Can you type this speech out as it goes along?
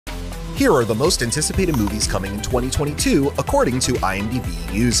Here are the most anticipated movies coming in 2022 according to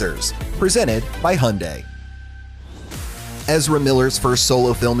IMDb users. Presented by Hyundai. Ezra Miller's first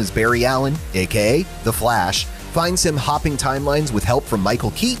solo film is Barry Allen, aka The Flash, finds him hopping timelines with help from Michael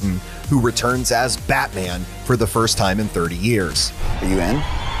Keaton, who returns as Batman for the first time in 30 years. Are you in?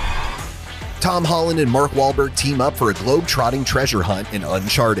 Tom Holland and Mark Wahlberg team up for a globe-trotting treasure hunt in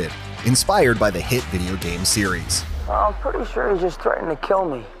Uncharted, inspired by the hit video game series. I'm pretty sure he's just threatening to kill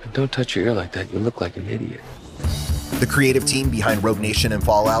me. Don't touch your ear like that, you look like an idiot. The creative team behind Rogue Nation and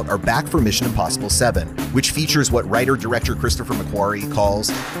Fallout are back for Mission Impossible 7, which features what writer-director Christopher McQuarrie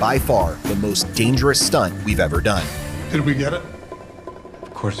calls, by far, the most dangerous stunt we've ever done. Did we get it?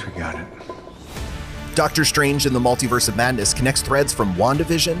 Of course we got it. Doctor Strange in the Multiverse of Madness connects threads from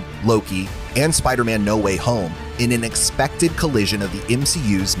WandaVision, Loki, and Spider-Man No Way Home in an expected collision of the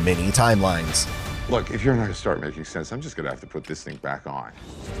MCU's many timelines. Look, if you're not going to start making sense, I'm just going to have to put this thing back on.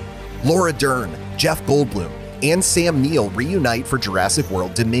 Laura Dern, Jeff Goldblum, and Sam Neill reunite for Jurassic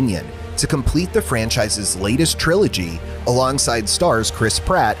World Dominion to complete the franchise's latest trilogy alongside stars Chris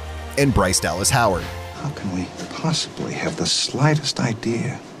Pratt and Bryce Dallas Howard. How can we possibly have the slightest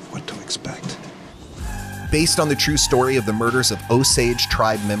idea what to expect? Based on the true story of the murders of Osage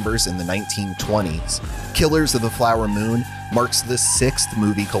tribe members in the 1920s, Killers of the Flower Moon marks the 6th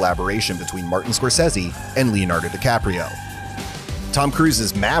movie collaboration between Martin Scorsese and Leonardo DiCaprio. Tom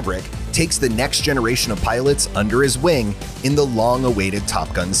Cruise's Maverick takes the next generation of pilots under his wing in the long-awaited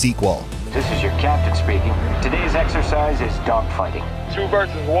Top Gun sequel. This is your captain speaking. Today's exercise is dogfighting. 2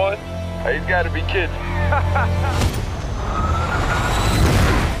 versus 1? He's got to be kidding.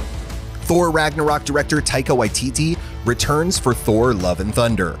 Thor Ragnarok director Taika Waititi returns for Thor Love and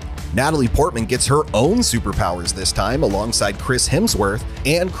Thunder. Natalie Portman gets her own superpowers this time alongside Chris Hemsworth,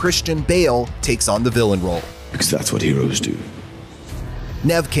 and Christian Bale takes on the villain role. Because that's what heroes do.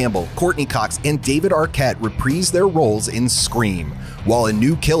 Neve Campbell, Courtney Cox, and David Arquette reprise their roles in Scream, while a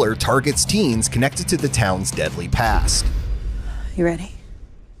new killer targets teens connected to the town's deadly past. You ready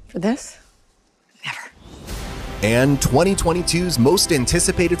for this? Never. And 2022's most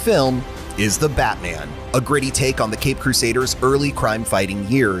anticipated film is The Batman, a gritty take on the Cape Crusaders' early crime-fighting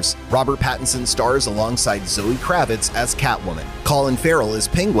years. Robert Pattinson stars alongside Zoe Kravitz as Catwoman, Colin Farrell as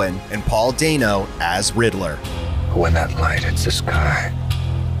Penguin, and Paul Dano as Riddler. When that light hits the sky,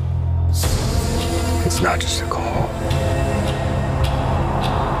 it's not just a call.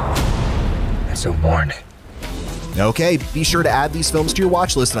 It's a warning. Okay, be sure to add these films to your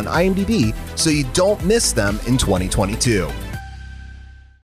watch list on IMDb so you don't miss them in 2022.